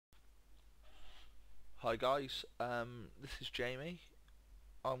Hi guys, this is Jamie.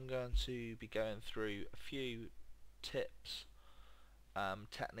 I'm going to be going through a few tips,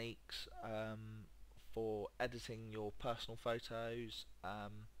 techniques for editing your personal photos.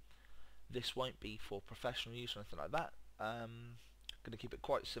 This won't be for professional use or anything like that. Going to keep it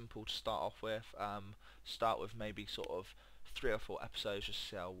quite simple to start off with. Start with maybe sort of 3 or 4 episodes, just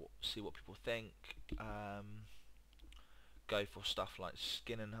see what people think. Go for stuff like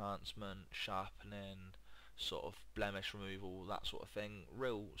skin enhancement, sharpening, sort of blemish removal, that sort of thing.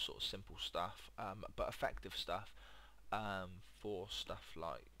 Real sort of simple stuff, but effective stuff for stuff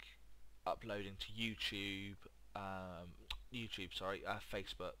like uploading to YouTube,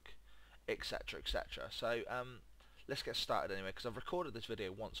 Facebook, etc., etc. So let's get started anyway, because I've recorded this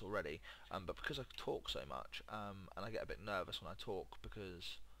video once already, but because I talk so much, and I get a bit nervous when I talk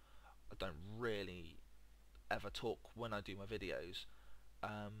because I don't really ever talk when I do my videos.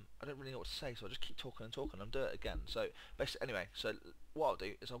 I don't really know what to say, so I just keep talking and talking. I'll do it again. So basically, anyway, so what I'll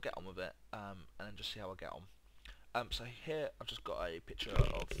do is I'll get on with it, and then just see how I get on. So here I've just got a picture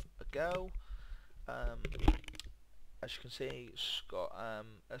of a girl. As you can see, she's got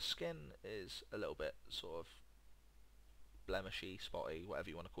her skin is a little bit sort of blemishy, spotty, whatever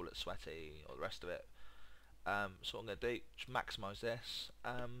you want to call it, sweaty, or the rest of it. So what I'm going to do, just maximise this.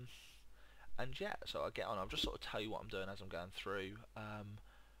 And yeah, so I'll get on. I'll just sort of tell you what I'm doing as I'm going through.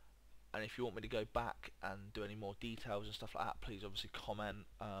 And if you want me to go back and do any more details and stuff like that, please obviously comment,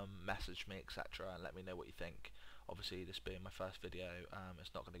 message me, etc., and let me know what you think. Obviously, this being my first video,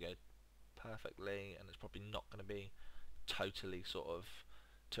 it's not going to go perfectly, and it's probably not going to be totally sort of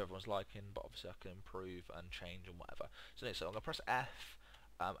to everyone's liking, but obviously I can improve and change and whatever. So anyway, so I'm going to press F,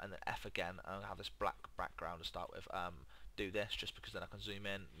 and then F again, and I'll have this black background to start with. Do this just because then I can zoom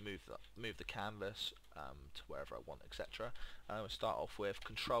in, move the canvas to wherever I want, etc. We'll start off with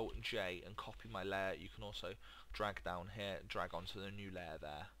Control J and copy my layer. You can also drag down here, drag onto the new layer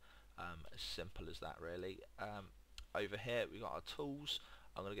there. As simple as that, really. Over here we got our tools.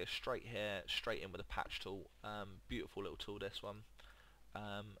 I'm going to go straight here, straight in with a patch tool. Beautiful little tool, this one.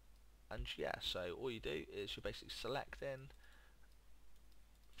 And yeah, so all you do is you're basically selecting,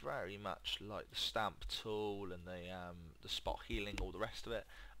 very much like the stamp tool and the spot healing, all the rest of it,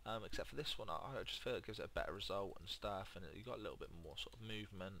 except for this one. I just feel it gives it a better result and stuff, and you got a little bit more sort of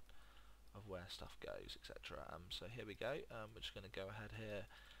movement of where stuff goes, etc. So here we go. We're just going to go ahead here,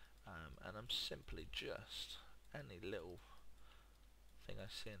 and I'm simply just any little thing I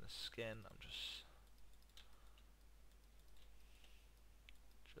see in the skin, I'm just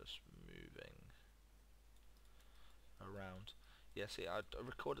moving around. Yeah, see, I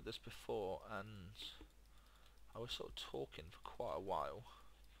recorded this before and I was sort of talking for quite a while,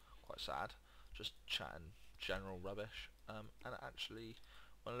 quite sad, just chatting general rubbish, and actually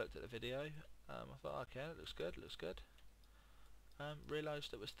when I looked at the video, I thought, okay, it looks good, looks good.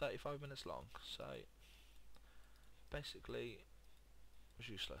 Realised it was 35 minutes long, so basically it was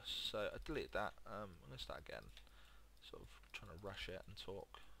useless. So I deleted that. I'm going to start again, sort of trying to rush it and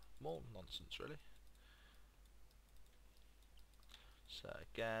talk more nonsense really. So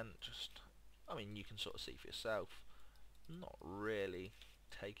again, just, I mean, you can sort of see for yourself, not really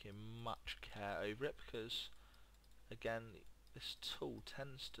taking much care over it, because again, this tool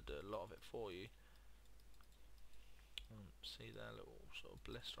tends to do a lot of it for you. See there, a little sort of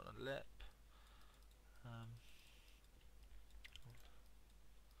blister on the lip.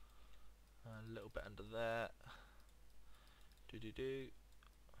 A little bit under there. There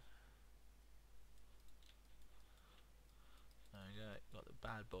you go, got the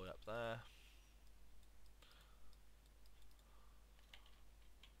bad boy up there.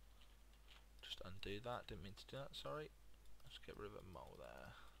 Just undo that, didn't mean to do that, sorry. Let's get rid of a mole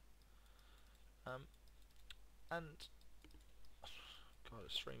there. And God,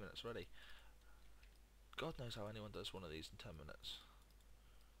 it's 3 minutes already. God knows how anyone does one of these in 10 minutes.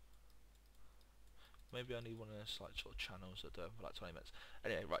 Maybe I need one of those like sort of channels that do it for like 20 minutes.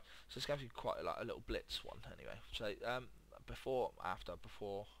 Anyway, right. So it's going to be quite like a little blitz one. Anyway, so before,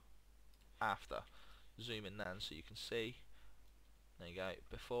 after. Zoom in then so you can see. There you go.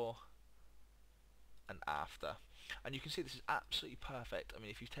 Before and after. And you can see this is absolutely perfect. I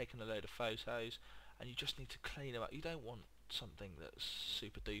mean, if you've taken a load of photos and you just need to clean them up, you don't want something that's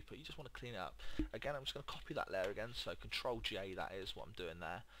super duper, you just want to clean it up. Again, I'm just going to copy that layer again, so Control J, that is what I'm doing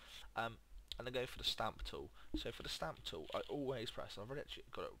there. And then go for the stamp tool. So for the stamp tool, I always press, I've already actually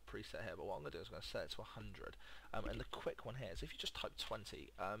got it preset here, but what I'm going to do is I'm going to set it to 100. And the quick one here is if you just type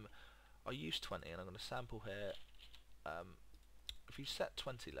 20, I use 20 and I'm going to sample here. If you set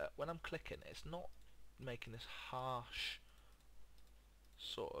 20, look, when I'm clicking, it's not making this harsh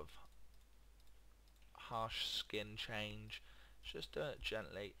sort of harsh skin change. Just doing it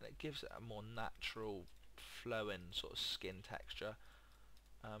gently, and it gives it a more natural flowing sort of skin texture.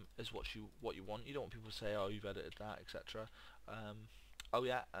 Is what you want. You don't want people to say, oh, you've edited that, etc. Oh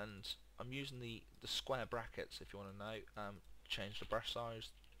yeah, and I'm using the square brackets if you want to know. Change the brush size,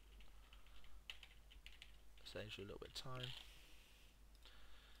 saves you a little bit of time.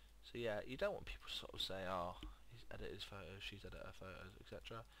 So yeah, you don't want people to sort of say, oh, he's edited his photos, she's edited her photos,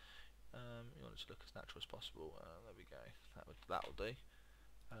 etc. You want it to look as natural as possible. There we go. That'll do.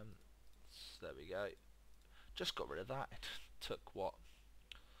 So there we go. Just got rid of that. It took what,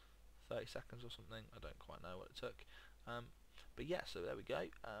 30 seconds or something. I don't quite know what it took. But yeah, so there we go.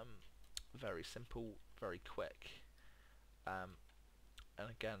 Very simple, very quick. And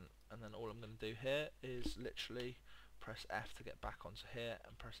again, and then all I'm going to do here is literally press F to get back onto here,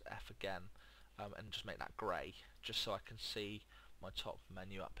 and press F again, and just make that grey, just so I can see my top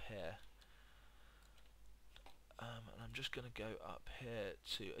menu up here. And I'm just going to go up here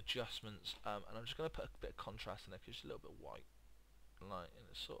to adjustments, and I'm just going to put a bit of contrast in there because it's a little bit white light, and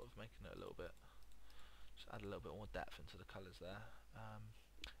it's sort of making it a little bit, just add a little bit more depth into the colours there.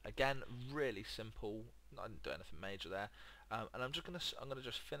 Again, really simple. I didn't do anything major there, and I'm just gonna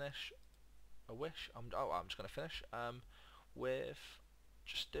just finish. I'm just gonna finish with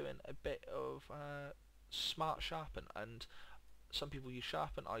just doing a bit of smart sharpen. And some people use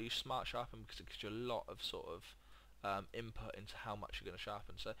sharpen. I use smart sharpen because it gives you a lot of sort of input into how much you're going to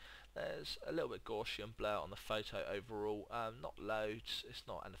sharpen. So there's a little bit Gaussian blur on the photo overall, not loads, it's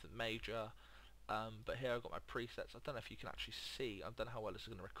not anything major, but here I've got my presets. I don't know if you can actually see, I don't know how well this is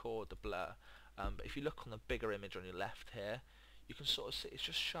going to record the blur, but if you look on the bigger image on your left here, you can sort of see it's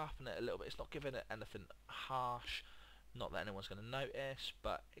just sharpening it a little bit. It's not giving it anything harsh, not that anyone's going to notice,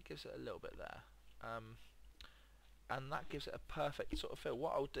 but it gives it a little bit there. And that gives it a perfect sort of feel.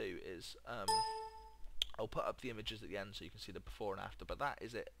 What I'll do is I'll put up the images at the end so you can see the before and after, but that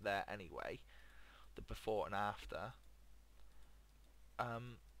is it there anyway, the before and after.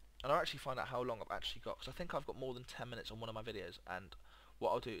 And I'll actually find out how long I've actually got, because I think I've got more than 10 minutes on one of my videos, and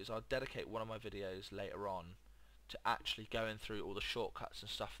what I'll do is I'll dedicate one of my videos later on to actually going through all the shortcuts and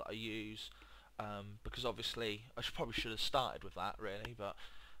stuff that I use, because obviously I probably should have started with that really, but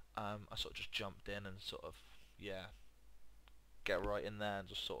I sort of just jumped in and sort of, yeah, get right in there and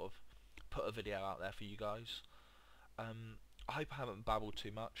just sort of put a video out there for you guys. I hope I haven't babbled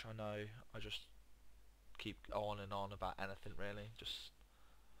too much. I know I just keep on and on about anything really, just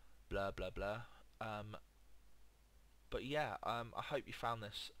blah blah blah. But yeah, I hope you found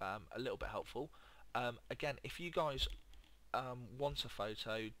this a little bit helpful. Again, if you guys want a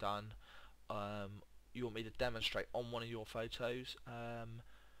photo done, you want me to demonstrate on one of your photos,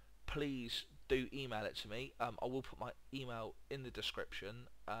 please do email it to me. I will put my email in the description,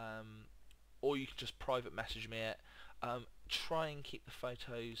 or you can just private message me it. Try and keep the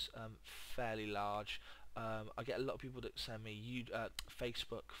photos fairly large. I get a lot of people that send me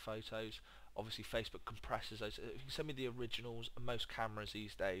Facebook photos. Obviously Facebook compresses those. If you can send me the originals, most cameras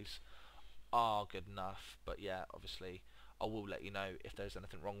these days are good enough, but yeah, obviously I will let you know if there's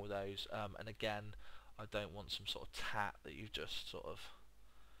anything wrong with those. And again, I don't want some sort of tat that you've just sort of,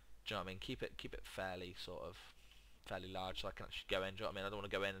 do you know what I mean? Keep it fairly sort of fairly large so I can actually go in. Do you know what I mean? I don't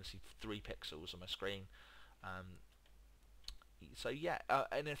want to go in and see 3 pixels on my screen. So yeah,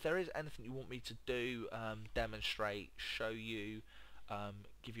 and if there is anything you want me to do, demonstrate, show you,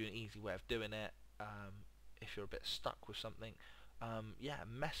 give you an easy way of doing it, if you're a bit stuck with something, yeah,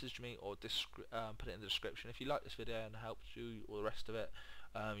 message me or put it in the description. If you like this video and it helps you, all the rest of it,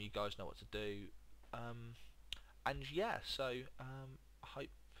 you guys know what to do. And yeah, so I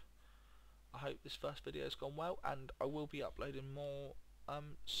hope this first video has gone well, and I will be uploading more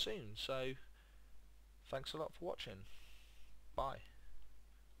soon. So thanks a lot for watching. Bye.